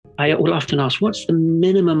I will often ask, what's the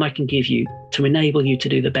minimum I can give you to enable you to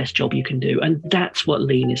do the best job you can do? And that's what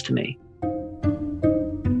lean is to me.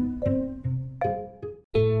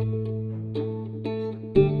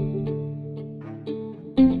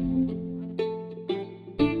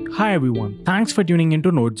 Hi everyone, thanks for tuning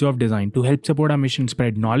into Nodes of Design. To help support our mission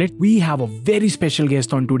spread knowledge, we have a very special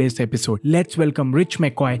guest on today's episode. Let's welcome Rich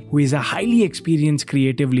McCoy, who is a highly experienced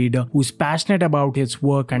creative leader who's passionate about his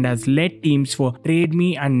work and has led teams for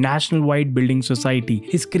TradeMe and National Wide Building Society.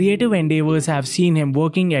 His creative endeavors have seen him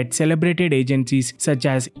working at celebrated agencies such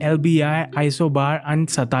as LBI, Isobar and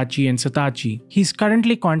Saatchi. He's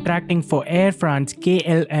currently contracting for Air France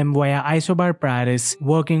KLM via Isobar Paris,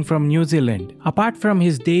 working from New Zealand. Apart from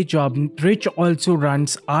his day job, Rich also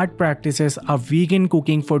runs art practices, a vegan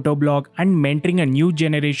cooking photo blog, and mentoring a new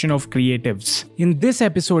generation of creatives. In this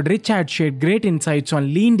episode, Rich had shared great insights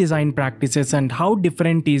on lean design practices and how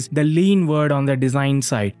different is the lean word on the design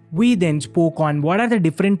side. We then spoke on what are the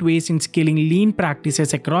different ways in scaling lean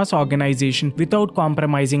practices across organizations without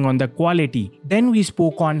compromising on the quality. Then we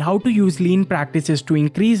spoke on how to use lean practices to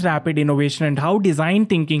increase rapid innovation and how design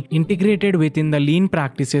thinking integrated within the lean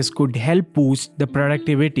practices could help boost the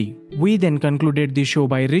productivity. We then concluded the show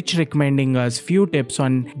by Rich recommending us few tips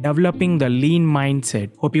on developing the lean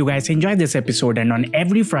mindset. Hope you guys enjoyed this episode, and on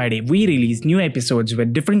every Friday we release new episodes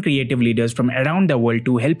with different creative leaders from around the world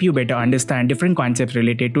to help you better understand different concepts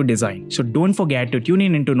related to design. So don't forget to tune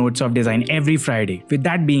in into Notes of Design every Friday. With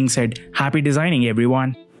that being said, happy designing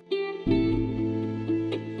everyone.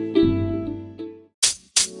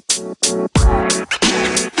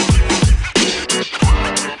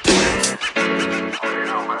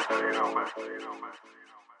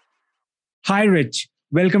 Hi, Rich.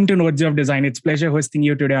 Welcome to Nodes of Design. It's a pleasure hosting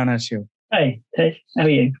you today on our show. Hey, how are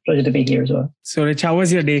you? Pleasure to be here as well. So, Rich, how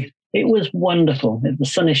was your day? It was wonderful. The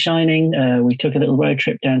sun is shining. We took a little road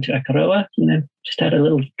trip down to Akaroa. Just had a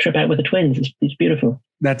little trip out with the twins. It's beautiful.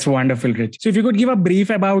 That's wonderful, Rich. So if you could give a brief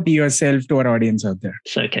about yourself to our audience out there.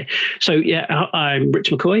 Okay. So yeah, I'm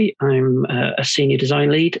Rich McCoy. I'm a senior design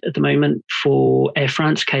lead at the moment for Air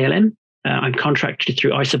France KLM. I'm contracted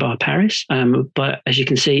through Isobar Paris, but as you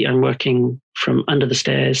can see, I'm working from under the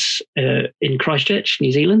stairs in Christchurch,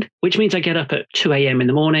 New Zealand, which means I get up at 2 a.m. in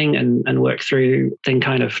the morning and work through, then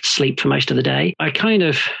kind of sleep for most of the day. I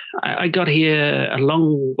got here a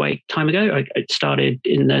long time ago. I started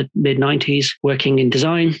in the mid-90s working in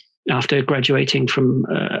design after graduating from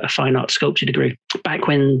a fine art sculpture degree. Back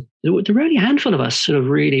when there were only a handful of us sort of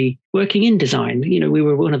really working in design. We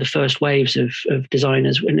were one of the first waves of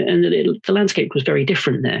designers, and the landscape was very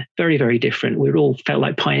different there, very, very different. We all felt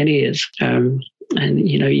like pioneers. And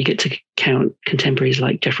you get to count contemporaries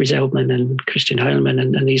like Jeffrey Zeldman and Christian Heilemann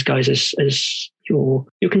and these guys as your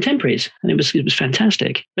contemporaries, and it was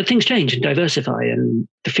fantastic. But things change and diversify, and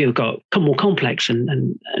the field got more complex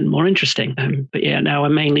and more interesting. But yeah, now I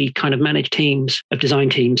mainly kind of manage teams of design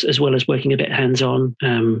teams as well as working a bit hands-on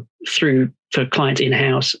for clients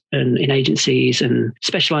in-house and in agencies, and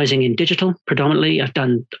specializing in digital predominantly. I've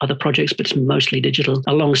done other projects, but it's mostly digital.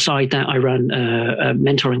 Alongside that, I run a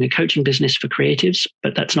mentoring and coaching business for creatives,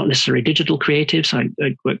 but that's not necessarily digital creatives. I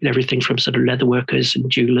work with everything from sort of leather workers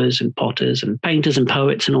and jewelers and potters and painters and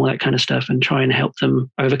poets and all that kind of stuff, and try and help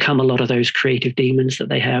them overcome a lot of those creative demons that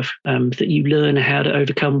they have, that you learn how to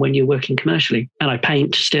overcome when you're working commercially. And I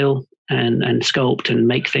paint still, and sculpt and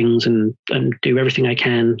make things and do everything I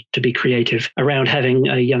can to be creative around having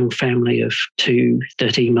a young family of 2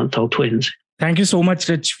 13-month-old twins. Thank you so much,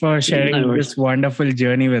 Rich, for sharing this wonderful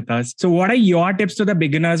journey with us. So what are your tips to the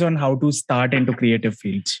beginners on how to start into creative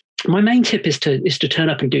fields? My main tip is to turn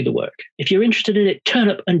up and do the work. If you're interested in it, turn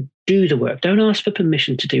up and do the work. Don't ask for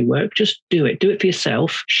permission to do work. Just do it. Do it for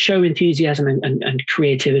yourself. Show enthusiasm and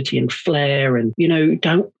creativity and flair. And,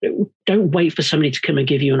 don't wait for somebody to come and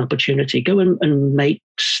give you an opportunity. Go and make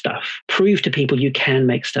stuff. Prove to people you can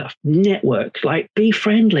make stuff. Network. Be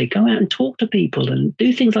friendly. Go out and talk to people and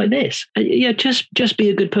do things like this. Just be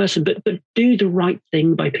a good person, but do the right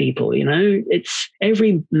thing by people. It's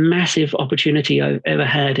every massive opportunity I've ever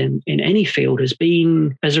had in any field has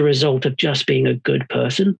been as a result of just being a good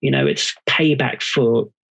person. It's payback for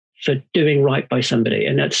doing right by somebody.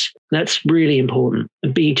 And that's really important.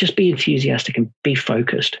 And be enthusiastic and be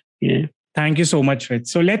focused. Thank you so much, Rich.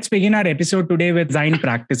 So let's begin our episode today with design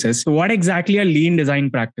practices. So what exactly are lean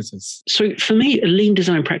design practices? So for me, a lean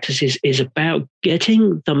design practice is about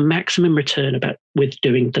getting the maximum return with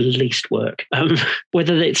doing the least work.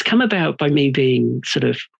 Whether it's come about by me being sort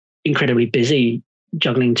of incredibly busy,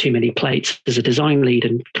 juggling too many plates as a design lead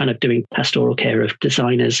and kind of doing pastoral care of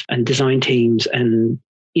designers and design teams and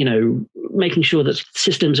making sure that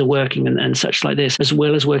systems are working and such like this, as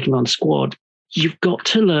well as working on squad, you've got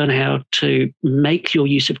to learn how to make your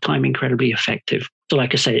use of time incredibly effective. So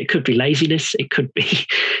like I say, it could be laziness, it could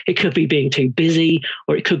be being too busy,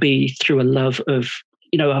 or it could be through a love of,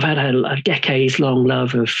 I've had a decades-long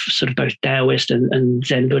love of sort of both Taoist and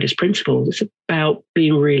Zen Buddhist principles. It's about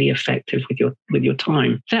being really effective with your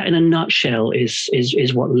time. That, in a nutshell, is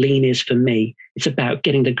what lean is for me. It's about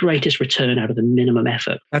getting the greatest return out of the minimum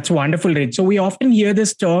effort. That's wonderful, Rich. So we often hear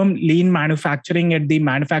this term lean manufacturing at the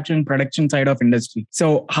manufacturing production side of industry.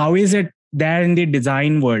 So how is it there in the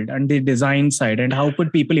design world and the design side, and how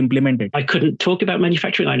could people implement it? I couldn't talk about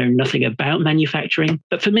manufacturing. I know nothing about manufacturing.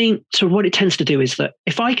 But for me, so what it tends to do is that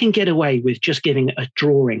if I can get away with just giving a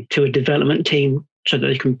drawing to a development team so that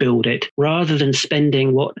they can build it, rather than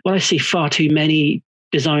spending what I see far too many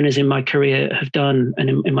designers in my career have done and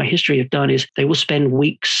in my history have done, is they will spend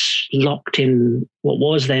weeks locked in what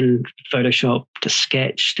was then Photoshop to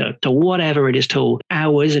Sketch to whatever it is tool,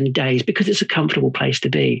 hours and days, because it's a comfortable place to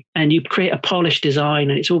be. And you create a polished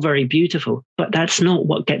design and it's all very beautiful, but that's not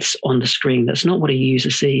what gets on the screen. That's not what a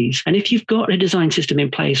user sees. And if you've got a design system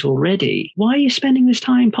in place already, why are you spending this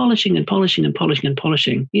time polishing and polishing and polishing and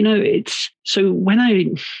polishing? It's so when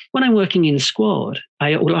I'm working in squad,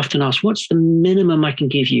 I will often ask, what's the minimum I can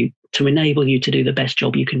give you to enable you to do the best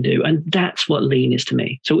job you can do? And that's what lean is to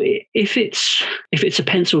me. So if it's a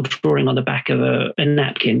pencil drawing on the back of a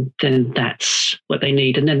napkin, then that's what they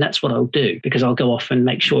need. And then that's what I'll do, because I'll go off and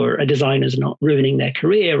make sure a designer's not ruining their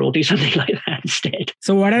career or do something like that instead.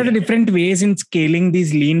 So what are the different ways in scaling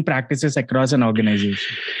these lean practices across an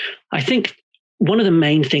organization? I think one of the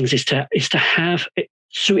main things is to have it.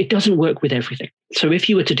 So it doesn't work with everything. So if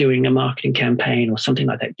you were to doing a marketing campaign or something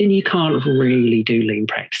like that, then you can't really do lean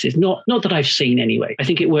practices. Not that I've seen anyway. I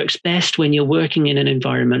think it works best when you're working in an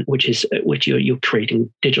environment which you're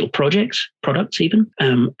creating digital products even,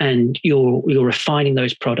 and you're refining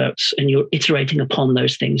those products and you're iterating upon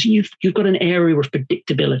those things. You've got an area of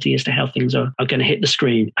predictability as to how things are going to hit the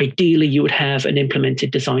screen. Ideally, you would have an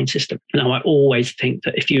implemented design system. Now, I always think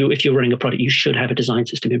that if you're running a product, you should have a design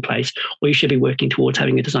system in place, or you should be working towards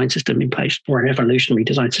having a design system in place, or an evolutionary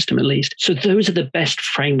design system at least. So those are the best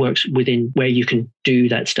frameworks within where you can do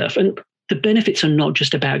that stuff. And the benefits are not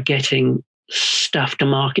just about getting stuff to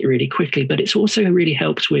market really quickly, but it's also really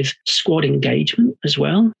helps with squad engagement as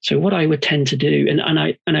well. So what I would tend to do, and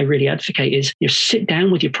I really advocate, is sit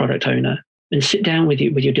down with your product owner and sit down with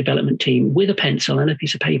your development team with a pencil and a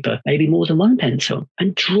piece of paper, maybe more than one pencil,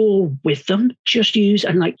 and draw with them. Just do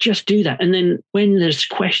that. And then when there's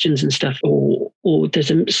questions and stuff, or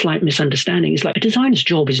there's a slight misunderstanding, it's like a designer's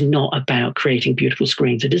job is not about creating beautiful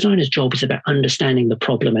screens. A designer's job is about understanding the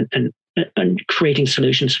problem and creating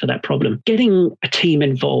solutions for that problem. Getting a team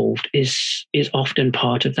involved is often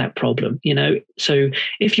part of that problem, So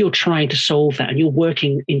if you're trying to solve that and you're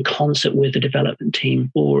working in concert with the development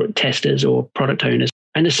team or testers or product owners,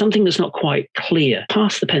 and there's something that's not quite clear,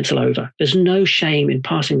 pass the pencil over. There's no shame in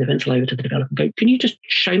passing the pencil over to the developer. Go, can you just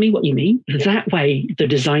show me what you mean? That way, the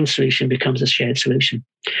design solution becomes a shared solution.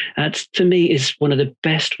 That, for me, is one of the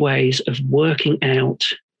best ways of working out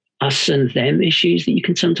us and them issues that you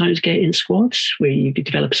can sometimes get in squads, where you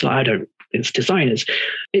develop it's designers.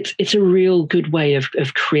 It's a real good way of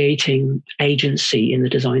creating agency in the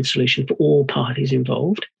design solution for all parties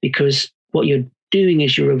involved, because what you're doing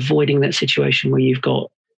is you're avoiding that situation where you've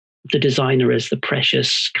got the designer as the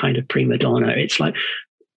precious kind of prima donna. It's like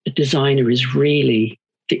the designer is really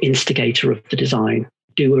the instigator of the design,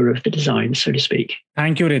 doer of the design, so to speak.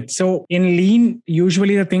 Thank you, Rich. So in lean,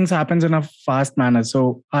 usually the things happens in a fast manner.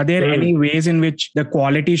 So are there any ways in which the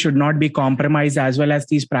quality should not be compromised as well as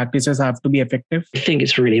these practices have to be effective? I think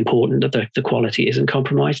it's really important that the quality isn't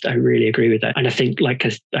compromised. I really agree with that. And I think, like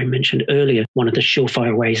as I mentioned earlier, one of the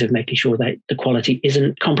surefire ways of making sure that the quality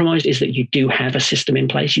isn't compromised is that you do have a system in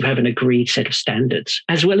place. You have an agreed set of standards,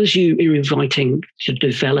 as well as you're inviting the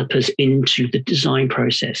developers into the design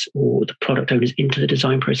process or the product owners into the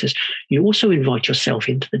design process. You also invite yourself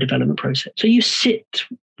into the development process. So you sit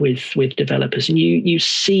with developers and you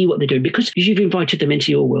see what they're doing, because you've invited them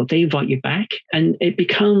into your world, they invite you back, and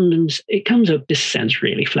this sounds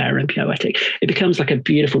really flowery and poetic. It becomes like a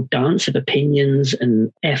beautiful dance of opinions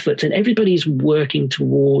and efforts, and everybody's working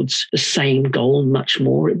towards the same goal much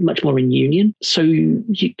more in union. So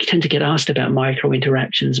you tend to get asked about micro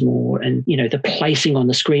interactions more, and the placing on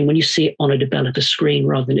the screen when you see it on a developer screen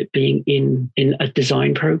rather than it being in a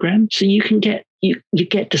design program. So you can get you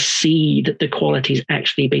get to see that the quality is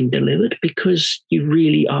actually being delivered because you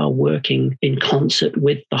really are working in concert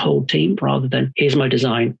with the whole team rather than here's my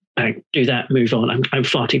design, do that, move on. I'm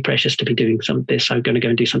far too precious to be doing some of this. I'm going to go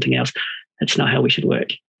and do something else. That's not how we should work.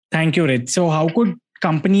 Thank you, Rich. So how could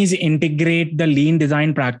companies integrate the lean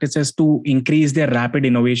design practices to increase their rapid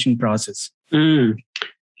innovation process?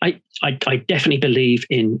 I definitely believe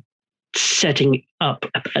in setting up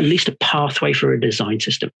at least a pathway for a design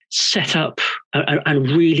system. Set up and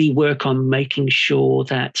really work on making sure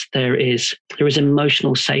that there is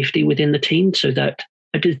emotional safety within the team so that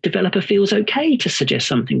a developer feels okay to suggest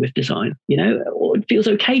something with design, or it feels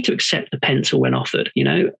okay to accept the pencil when offered,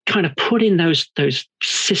 kind of put in those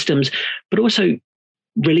systems, but also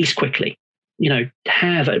release quickly.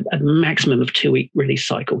 Have a maximum of 2-week release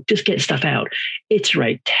cycle. Just get stuff out,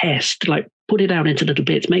 iterate, test, put it out into little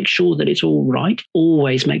bits, make sure that it's all right.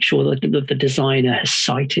 Always make sure that the designer has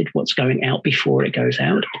cited what's going out before it goes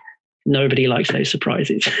out. Nobody likes those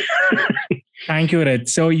surprises. Thank you, Rich.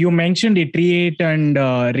 So you mentioned iterate and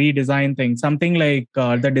redesign thing, something like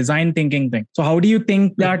the design thinking thing. So how do you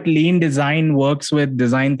think that lean design works with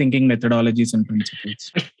design thinking methodologies and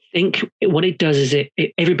principles? I think what it does is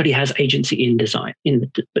everybody has agency in design,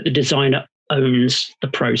 but the designer owns the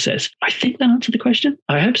process. I think that answered the question.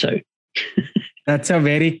 I hope so. That's a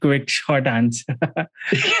very quick, short answer.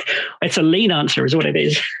 It's a lean answer is what it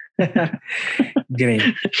is. Great.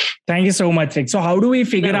 Thank you so much, Rick. So how do we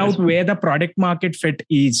figure out where the product market fit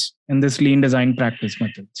is in this lean design practice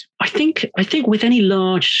methods? I think with any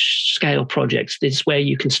large scale projects, this is where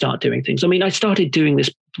you can start doing things. I mean, I started doing this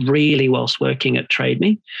really whilst working at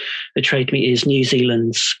TradeMe. The TradeMe is New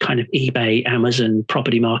Zealand's kind of eBay, Amazon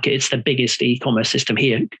property market. It's the biggest e-commerce system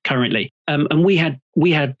here currently. And we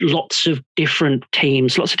had lots of different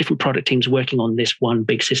teams, lots of different product teams working on this one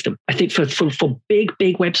big system. I think for big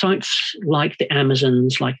websites like the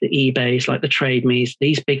Amazons, like the eBays, like the TradeMes,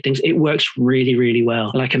 these big things, it works really, really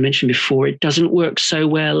well. Like I mentioned before, it doesn't work so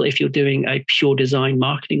well if you're doing a pure design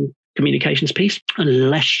marketing communications piece,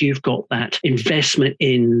 unless you've got that investment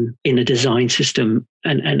in a design system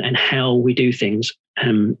and how we do things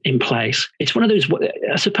in place. It's one of those,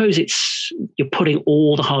 I suppose you're putting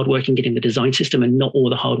all the hard work in getting the design system and not all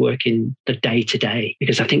the hard work in the day to day,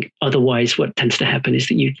 because I think otherwise what tends to happen is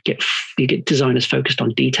that you get designers focused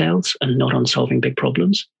on details and not on solving big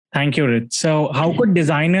problems. Thank you, Rich. So how could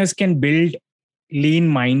designers can build lean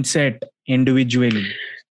mindset individually?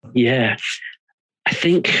 Yeah. I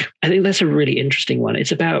think that's a really interesting one.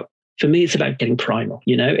 For me, it's about getting primal.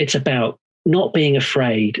 It's about not being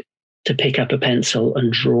afraid to pick up a pencil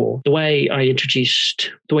and draw. The way I introduced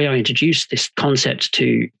this concept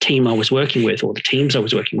to team I was working with, or the teams I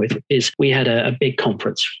was working with, is we had a big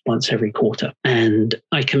conference once every quarter, and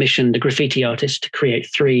I commissioned a graffiti artist to create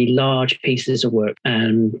 3 large pieces of work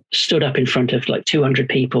and stood up in front of 200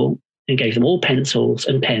 people and gave them all pencils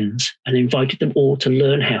and pens and invited them all to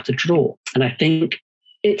learn how to draw. And I think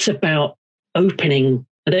it's about opening,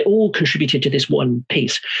 they all contributed to this one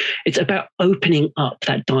piece. It's about opening up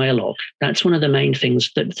that dialogue. That's one of the main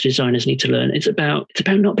things that designers need to learn. It's about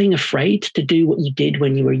not being afraid to do what you did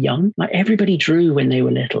when you were young. Everybody drew when they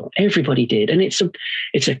were little. Everybody did. And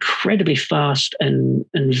it's incredibly fast and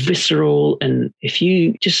visceral. And if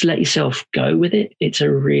you just let yourself go with it, it's a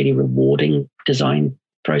really rewarding design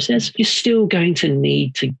process. You're still going to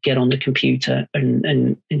need to get on the computer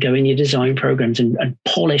and go in your design programs and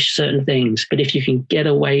polish certain things. But if you can get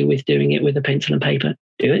away with doing it with a pencil and paper,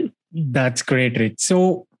 do it. That's great, Rich.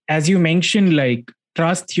 So as you mentioned,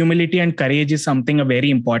 trust, humility, and courage is a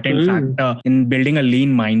very important factor in building a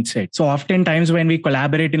lean mindset. So oftentimes when we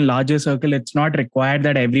collaborate in larger circle, it's not required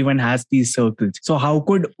that everyone has these circles. So how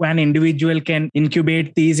could an individual can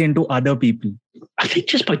incubate these into other people? I think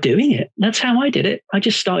just by doing it. That's how I did it. I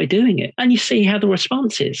just started doing it. And you see how the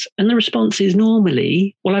response is. And the response is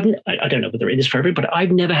normally, well, I don't know whether it is for everybody, but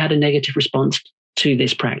I've never had a negative response to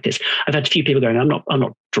this practice. I've had a few people going, I'm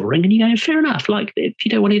not drawing, and you go, fair enough. If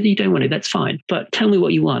you don't want to, you don't want to, that's fine. But tell me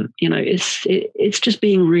what you want. It's just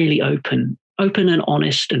being really open and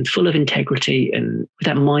honest and full of integrity, and with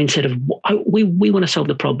that mindset of we want to solve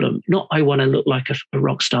the problem, not I want to look like a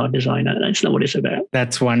rock star designer. That's not what it's about.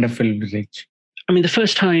 That's wonderful, Rich. I mean, the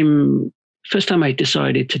first time I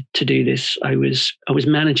decided to do this, I was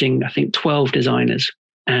managing, I think, 12 designers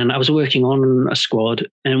And I was working on a squad,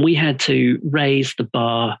 and we had to raise the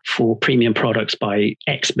bar for premium products by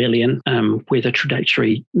X million with a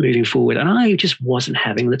trajectory moving forward. And I just wasn't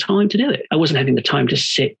having the time to do it. I wasn't having the time to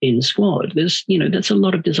sit in squad. That's a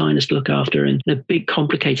lot of designers to look after and a big,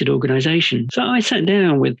 complicated organization. So I sat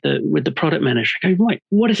down with the product manager, going, right,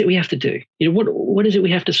 what is it we have to do? What is it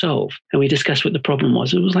we have to solve? And we discussed what the problem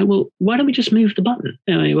was. It was like, well, why don't we just move the button?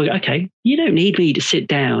 And we were, okay, you don't need me to sit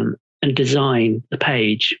down and design the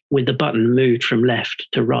page with the button moved from left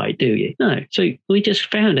to right, do you? No. So we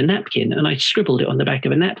just found a napkin, and I scribbled it on the back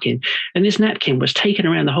of a napkin. And this napkin was taken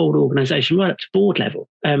around the whole organization right up to board level.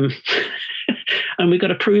 And we got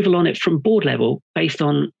approval on it from board level based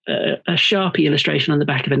on a Sharpie illustration on the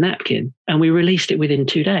back of a napkin. And we released it within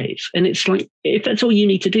 2 days. And it's like, if that's all you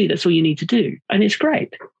need to do, that's all you need to do. And it's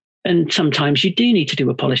great. And sometimes you do need to do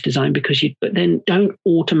a polished design but then don't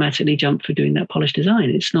automatically jump for doing that polished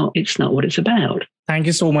design. It's not what it's about. Thank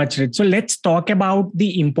you so much, Rich. So let's talk about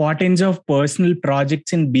the importance of personal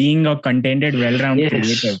projects in being a contented, well-rounded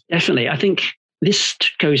creative. Definitely. I think this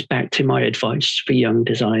goes back to my advice for young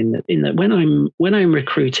design, in that when I'm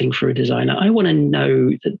recruiting for a designer, I want to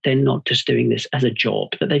know that they're not just doing this as a job,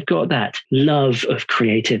 that they've got that love of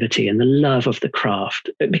creativity and the love of the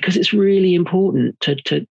craft, because it's really important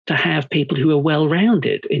to have people who are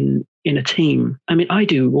well-rounded in a team. I mean, I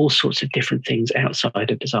do all sorts of different things outside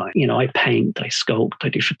of design. I paint, I sculpt, I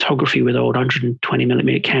do photography with old 120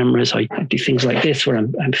 millimeter cameras. I do things like this where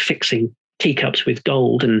I'm fixing teacups with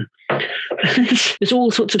gold, and there's all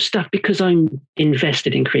sorts of stuff because I'm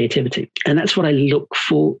invested in creativity. And that's what I look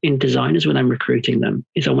for in designers when I'm recruiting them,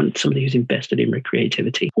 is I want somebody who's invested in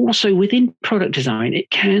creativity. Also, within product design, it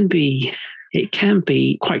can be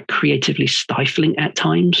quite creatively stifling at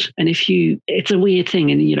times. And it's a weird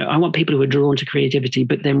thing. And, I want people who are drawn to creativity,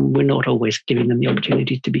 but then we're not always giving them the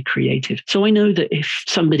opportunity to be creative. So I know that if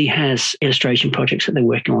somebody has illustration projects that they're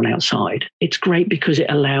working on outside, it's great because it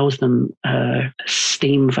allows them a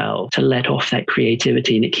steam valve to let off that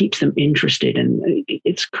creativity, and it keeps them interested, and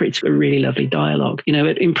it creates a really lovely dialogue.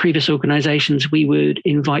 In previous organizations, we would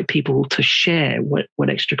invite people to share what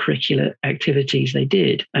extracurricular activities they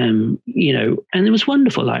did. And it was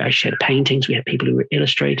wonderful. Like, I shared paintings. We had people who were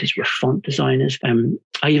illustrators, who were font designers.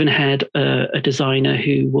 I even had a designer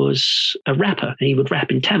who was a rapper, and he would rap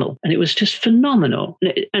in Tamil. And it was just phenomenal.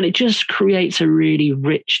 And it just creates a really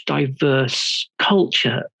rich, diverse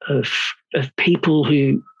culture of people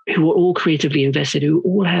who are all creatively invested, who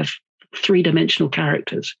all have three-dimensional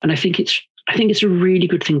characters. And I think it's a really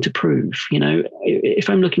good thing to prove. If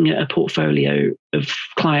I'm looking at a portfolio of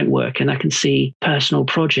client work and I can see personal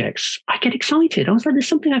projects, I get excited. I was like, there's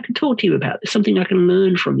something I can talk to you about. There's something I can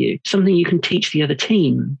learn from you, something you can teach the other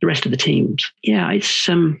team, the rest of the teams. Yeah,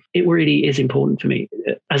 it really is important for me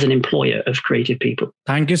as an employer of creative people.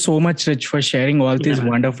 Thank you so much, Rich, for sharing all these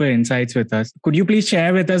wonderful insights with us. Could you please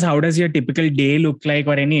share with us, how does your typical day look like,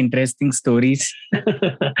 or any interesting stories?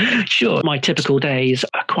 Sure. My typical days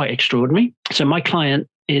are quite extraordinary. So my client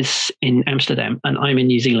is in Amsterdam and I'm in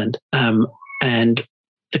New Zealand. And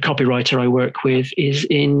the copywriter I work with is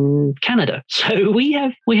in Canada. So we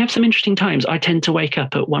have some interesting times. I tend to wake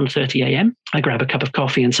up at 1:30 a.m. I grab a cup of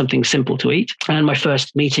coffee and something simple to eat. And my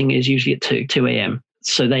first meeting is usually at 2 a.m.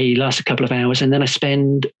 So they last a couple of hours. And then I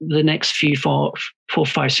spend the next few 4,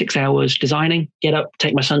 5, 6 hours designing, get up,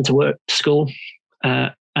 take my son to school,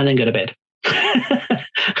 and then go to bed.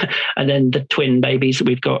 And then the twin babies that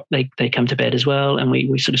we've got, they come to bed as well. And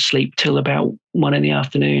we sort of sleep till about 1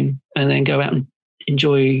 p.m. and then go out and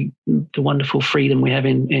enjoy the wonderful freedom we have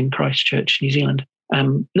in Christchurch, New Zealand.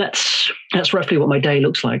 That's roughly what my day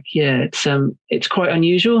looks like. Yeah, it's quite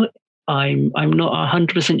unusual. I'm not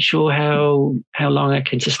 100% sure how long I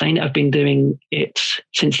can sustain it. I've been doing it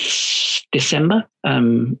since December,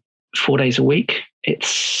 4 days a week.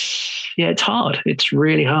 It's hard. It's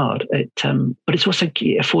really hard. But it's also,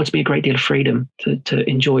 it affords me a great deal of freedom to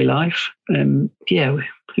enjoy life.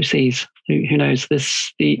 Who sees? Who knows?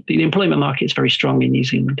 The employment market is very strong in New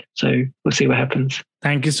Zealand. So we'll see what happens.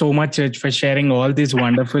 Thank you so much, Rich, for sharing all these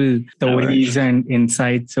wonderful stories and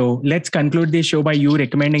insights. So let's conclude this show by you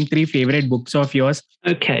recommending 3 favorite books of yours.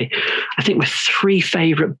 Okay. I think my 3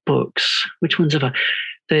 favorite books, which ones have I?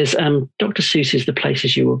 There's Dr. Seuss's The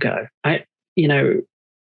Places You Will Go.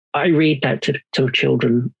 I read that to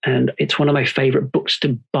children, and it's one of my favorite books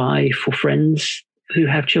to buy for friends who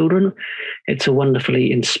have children. It's a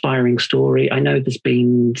wonderfully inspiring story. I know there's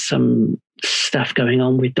been some stuff going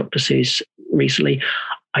on with Dr. Seuss recently.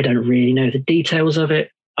 I don't really know the details of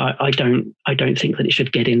it. I don't think that it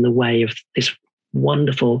should get in the way of this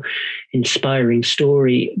wonderful, inspiring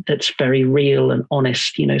story that's very real and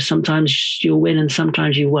honest. Sometimes you'll win and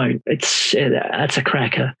sometimes you won't. That's a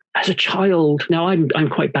cracker. As a child, now I'm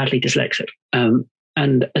quite badly dyslexic.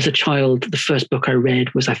 And as a child, the first book I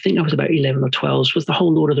read was, I think I was about 11 or 12, was the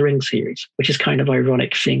whole Lord of the Rings series, which is kind of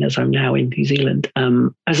ironic seeing as I'm now in New Zealand.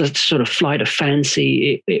 As a sort of flight of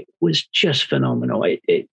fancy, it was just phenomenal.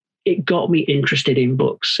 It got me interested in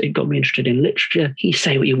books. It got me interested in literature. You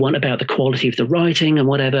say what you want about the quality of the writing and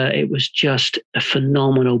whatever. It was just a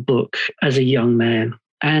phenomenal book as a young man.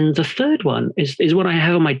 And the third one is what I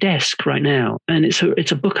have on my desk right now. And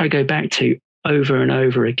it's a book I go back to over and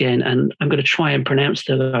over again. And I'm going to try and pronounce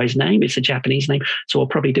the guy's name. It's a Japanese name, so I'll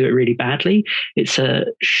probably do it really badly. It's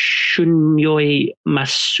Shunryu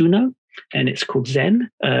Masuno, and it's called Zen,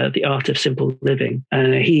 The Art of Simple Living.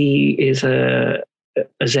 He is a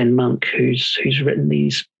Zen monk who's written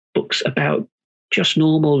these books about just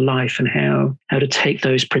normal life and how to take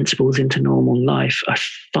those principles into normal life. I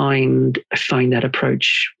find that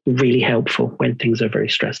approach really helpful when things are very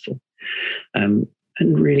stressful, and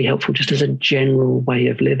really helpful just as a general way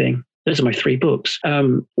of living. Those are my 3 books.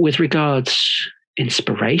 With regards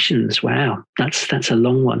inspirations, wow, that's a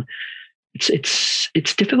long one.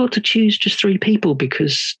 It's difficult to choose just 3 people,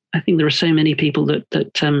 because I think there are so many people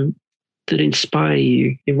that inspire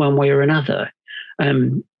you in one way or another.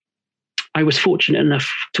 I was fortunate enough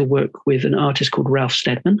to work with an artist called Ralph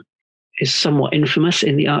Steadman. He's somewhat infamous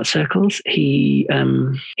in the art circles. He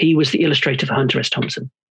was the illustrator for Hunter S. Thompson,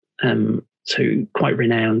 so quite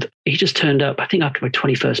renowned. He just turned up, I think, after my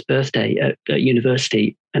 21st birthday at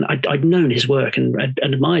university, and I'd known his work and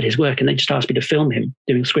admired his work, and they just asked me to film him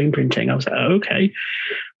doing screen printing. I was like, oh, okay.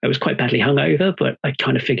 I was quite badly hungover, but I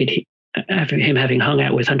kind of figured having hung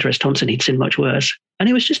out with Hunter S. Thompson, he'd seen much worse. And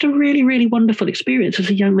it was just a really, really wonderful experience as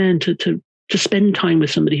a young man to spend time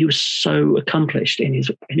with somebody who was so accomplished in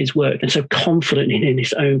his work and so confident in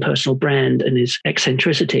his own personal brand and his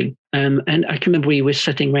eccentricity. And I can remember we were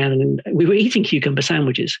sitting around and we were eating cucumber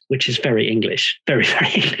sandwiches, which is very English, very,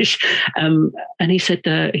 very English. And he said,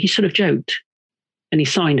 he sort of joked, and he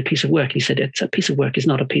signed a piece of work. He said, a piece of work is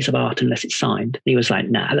not a piece of art unless it's signed. And he was like,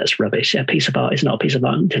 nah, that's rubbish. A piece of art is not a piece of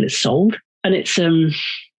art until it's sold. And it's a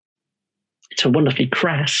wonderfully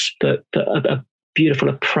crass, but a beautiful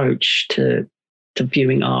approach to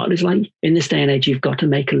viewing art. It's like, in this day and age, you've got to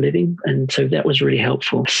make a living. And so that was really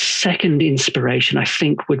helpful. Second inspiration, I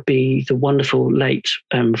think, would be the wonderful late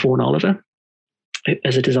Vaughan Oliver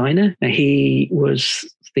as a designer. Now, he was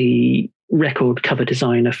the record cover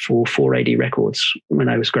designer for 4AD Records when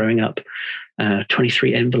I was growing up,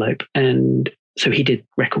 23 Envelope. And so he did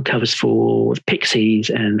record covers for Pixies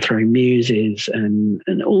and Throwing Muses and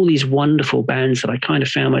all these wonderful bands that I kind of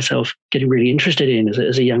found myself getting really interested in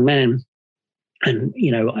as a young man. And,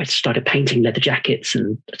 I started painting leather jackets.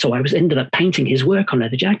 And so I ended up painting his work on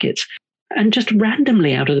leather jackets. And just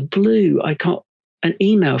randomly out of the blue, I got an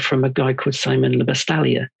email from a guy called Simon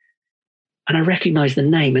Lebastalia. And I recognized the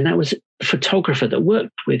name, and that was the photographer that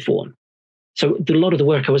worked with Vaughan. So a lot of the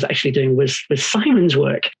work I was actually doing was Simon's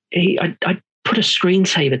work. I put a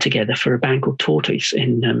screensaver together for a band called Tortoise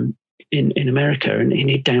in America, and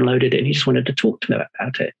he downloaded it and he just wanted to talk to me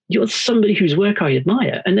about it. You're somebody whose work I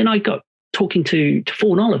admire. And then I got talking to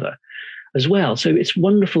Vaughan Oliver as well. So it's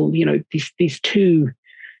wonderful, these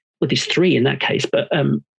 3 in that case, but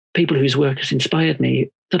people whose work has inspired me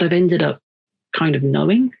that I've ended up kind of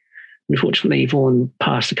knowing. Unfortunately, Vaughan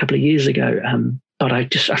passed a couple of years ago, but I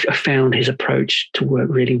found his approach to work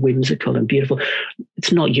really whimsical and beautiful.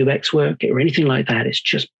 It's not UX work or anything like that. It's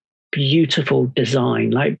just beautiful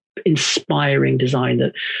design, like inspiring design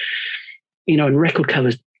that, and record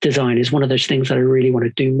covers design is one of those things that I really want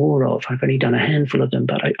to do more of. I've only done a handful of them,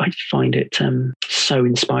 but I find it so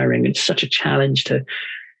inspiring. It's such a challenge to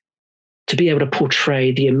be able to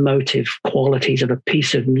portray the emotive qualities of a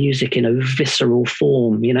piece of music in a visceral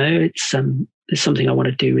form. It's something I want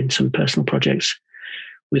to do in some personal projects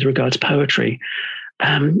with regards to poetry.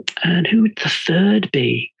 And who would the third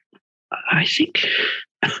be? I think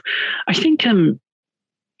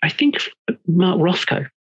Mark Rothko,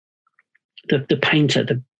 the painter,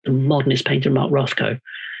 the modernist painter, Mark Rothko.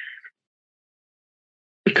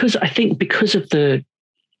 Because of the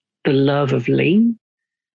love of lean,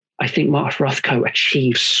 I think Mark Rothko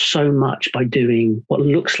achieves so much by doing what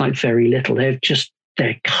looks like very little.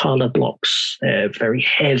 They're color blocks. They're very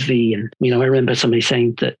heavy. And, I remember somebody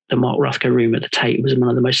saying that the Mark Rothko room at the Tate was one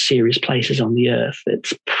of the most serious places on the earth.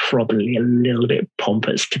 It's probably a little bit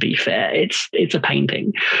pompous, to be fair. It's a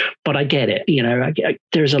painting, but I get it.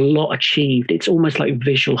 There's a lot achieved. It's almost like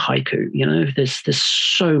visual haiku. There's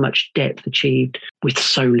so much depth achieved with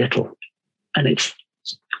so little. and it's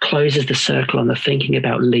closes the circle on the thinking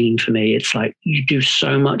about lean for me. It's like you do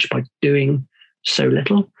so much by doing so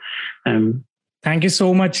little. Thank you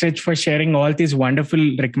so much, Rich, for sharing all these wonderful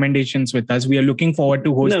recommendations with us. We are looking forward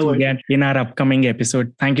to hosting you again in our upcoming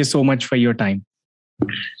episode. Thank you so much for your time.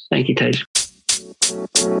 Thank you, Tej.